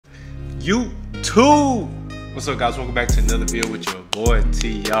YouTube. What's up, guys? Welcome back to another video with your boy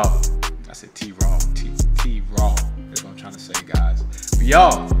T. Y'all, I said T Raw. T Raw. That's what I'm trying to say, guys. But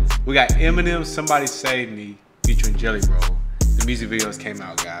y'all, we got Eminem, Somebody Save Me, featuring Jelly Roll. The music videos came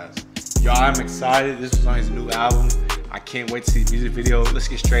out, guys. Y'all, I'm excited. This was on his new album. I can't wait to see the music video. Let's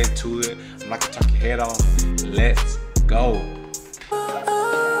get straight into it. I'm not gonna talk your head off. Let's go.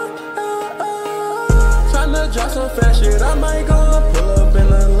 Tryna drop some fast shit, I might go pull up in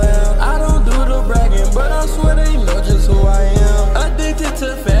the lab. I don't do the bragging, but I swear they know just who I am. Addicted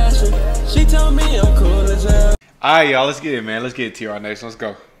to fashion, she told me I'm cool as hell. Alright, y'all, let's get it, man. Let's get it, TR Nation. Let's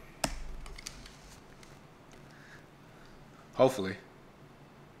go. Hopefully.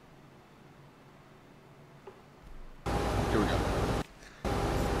 Here we go.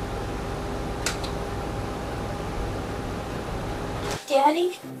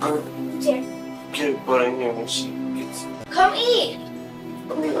 Daddy? Daddy. Get it butt in here when she gets it. Come eat.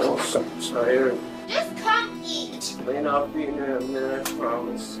 I'm so tired. Just come eat. May not be in there a minute, I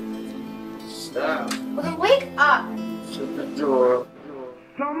promise. Stop. Well, then wake up. Shut the door.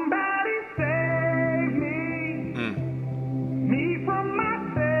 Somebody save me, me from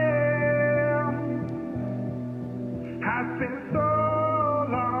myself. Has been so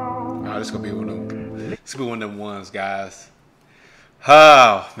long. Alright, this is gonna be one of them. This is gonna be one of them ones, guys.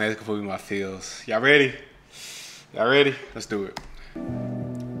 Oh man, it's gonna put me in my feels. Y'all ready? Y'all ready? Let's do it.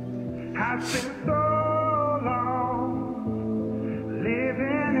 Has been so long,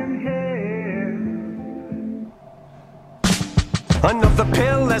 living in hell. Another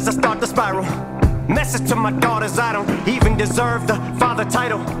pill as I start to spiral. Message to my daughters, I don't even deserve the father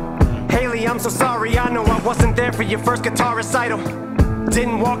title. Haley, I'm so sorry, I know I wasn't there for your first guitar recital.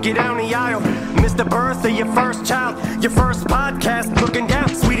 Didn't walk you down the aisle. Missed the birth of your first child. Your first podcast, looking down.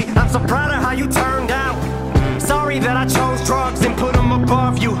 Sweetie, I'm so proud of how you turned out. Sorry that I chose drugs and put them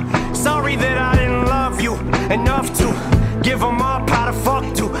above you. Sorry that I didn't love you enough to give them up how to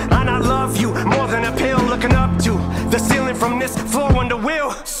fuck to. And I love you more than a pill looking up to the ceiling from this floor under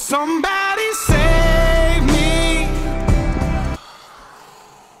wheel. Somebody save me.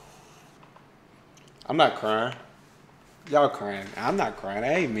 I'm not crying. Y'all crying. I'm not crying.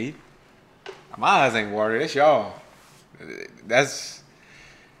 That ain't me. My eyes ain't watered. That's y'all. That's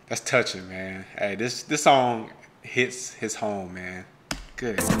touching, man. Hey, this song hits his home, man.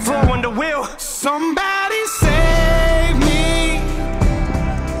 Good. Floor under wheel. Somebody save me.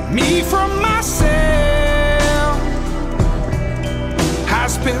 Me from myself.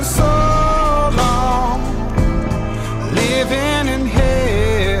 Has been so long living in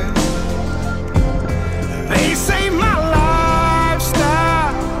hell. They say my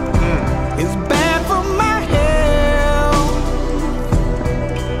lifestyle is bad for my health.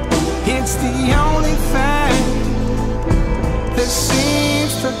 It's the only thing that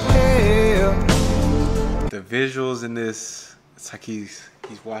seems to help. The visuals in this, it's like he's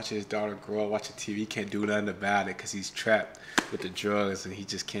watching his daughter grow up, watching TV. He can't do nothing about it because he's trapped with the drugs and he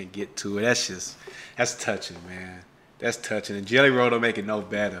just can't get to it. That's touching, man. That's touching. And Jelly Roll don't make it no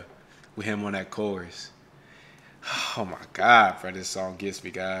better with him on that chorus. Oh my God, bro, this song gets me,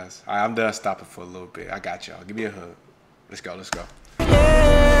 guys. All right, I'm done stopping for a little bit. I got y'all. Give me a hug. Let's go, let's go.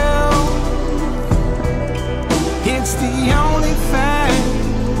 It's the only thing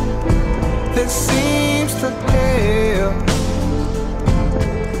that seems to help.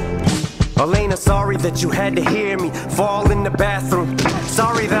 Elena, sorry that you had to hear me fall in the bathroom.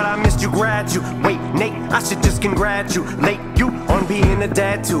 Sorry that I missed you, graduate. Nate, I should just congratulate you on being a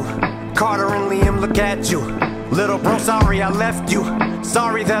dad too. Carter and Liam, look at you. Little bro, sorry I left you.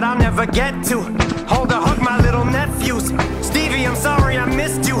 Sorry that I'll never get to hold or hug my little nephews. Stevie, I'm sorry I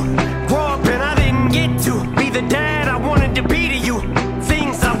missed you. Grow up and I didn't get to be the dad I wanted to be to you.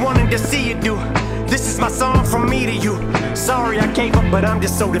 Things I wanted to see you do. This is my song from me to you. Sorry I gave up, but I'm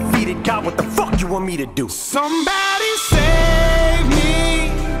just so defeated. God, what the fuck you want me to do? Somebody save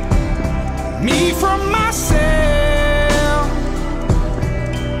me. Me from myself.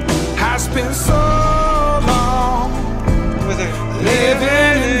 Has been so long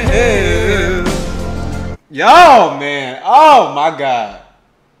living in hell. Yo, man. Oh my God.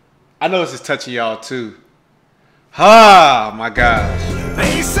 I know this is touching y'all too. Oh my gosh.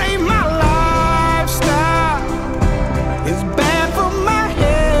 They say my lifestyle is bad for my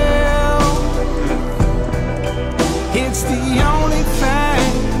health. It's the only thing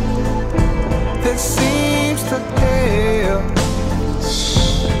that seems to help.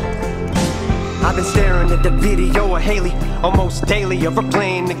 I've been staring at the video of Haley almost daily, of her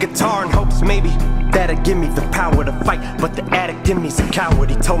playing the guitar in hopes maybe that'll give me the power to fight. But the addict in me's a coward.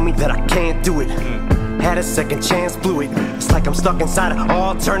 He told me that I can't do it. Had a second chance, blew it. It's like I'm stuck inside an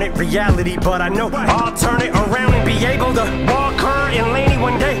alternate reality, but I know I'll turn it around and be able to walk her and Laney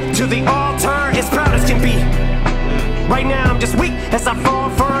one day to the altar as proud as can be. Right now I'm just weak as I fall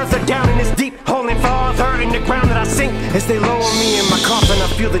further down in this deep hole and farther in the ground that I sink as they lower me in my coffin. I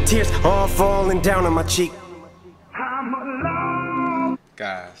feel the tears all falling down on my cheek. I'm alone.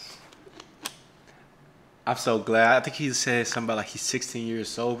 Guys, I'm so glad. I think he said something about like he's 16 years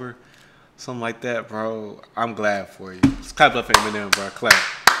sober. Something like that, bro. I'm glad for you. Let's clap up for Eminem, bro. Clap.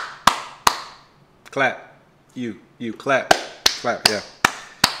 Clap. You clap. Clap, yeah.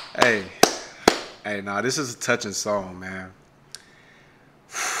 Hey, nah, this is a touching song, man.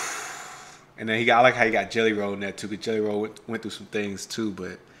 And then I like how he got Jelly Roll in that too, because Jelly Roll went through some things too,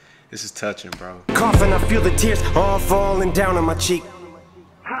 but this is touching, bro. Coughing, I feel the tears all falling down on my cheek.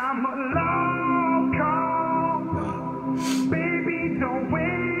 I'm alone, call. Baby, don't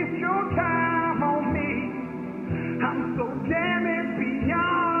waste your time on me. I'm so damaged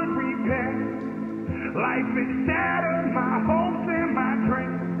beyond repair. Life is shattered, my hopes and my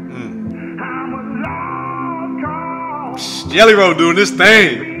dreams. I'm alone, call. Jelly Roll doing this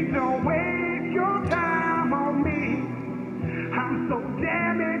thing. Baby, don't waste your time on me. I'm so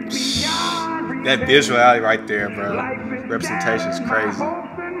damaged beyond repair. That visuality right there, bro. Life is Representation is shattered, my crazy.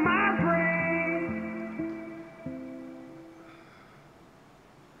 hopes and my dreams.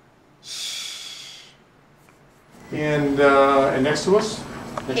 And next to us,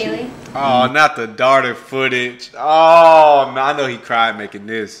 Haley. Oh, not the daughter footage. Oh, man, I know he cried making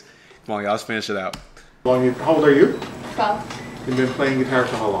this. Come on, y'all, let's finish it out. how old are you? 12. You've been playing guitar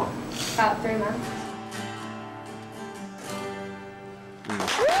for how long? About 3 months.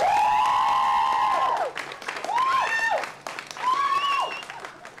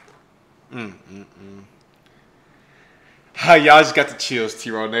 Y'all just got the chills,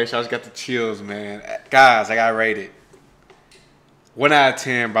 T-Roll Nation. Y'all just got the chills, man. Guys, I got rated 1 out of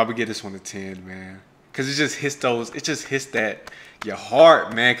 10, but I would give this one a 10, man. Cause it just hits that your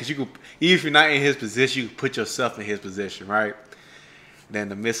heart, man. Cause you could, even if you're not in his position, you can put yourself in his position, right? Then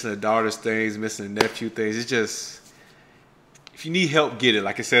the missing the daughter's things, missing the nephew things. It's just, if you need help, get it.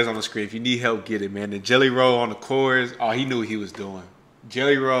 Like it says on the screen, if you need help, get it, man. The Jelly Roll on the chorus, oh, he knew what he was doing.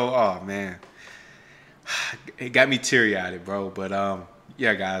 Jelly Roll, oh man. It got me teary-eyed, bro. But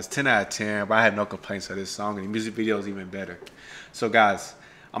yeah, guys, 10 out of 10. But I had no complaints of this song, and the music video is even better. So, guys,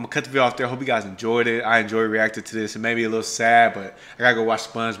 I'm gonna cut the video off there. Hope you guys enjoyed it. I enjoyed reacting to this. It made me a little sad, but I gotta go watch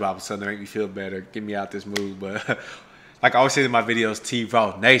SpongeBob or something to make me feel better, get me out this mood. But like I always say in my videos,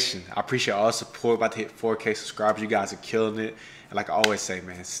 T-Raw Nation, I appreciate all the support. About to hit 4K subscribers. You guys are killing it. And like I always say,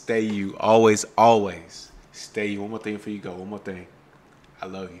 man, stay you. Always, always stay you. One more thing before you go. One more thing. I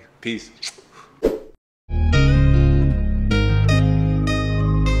love you. Peace.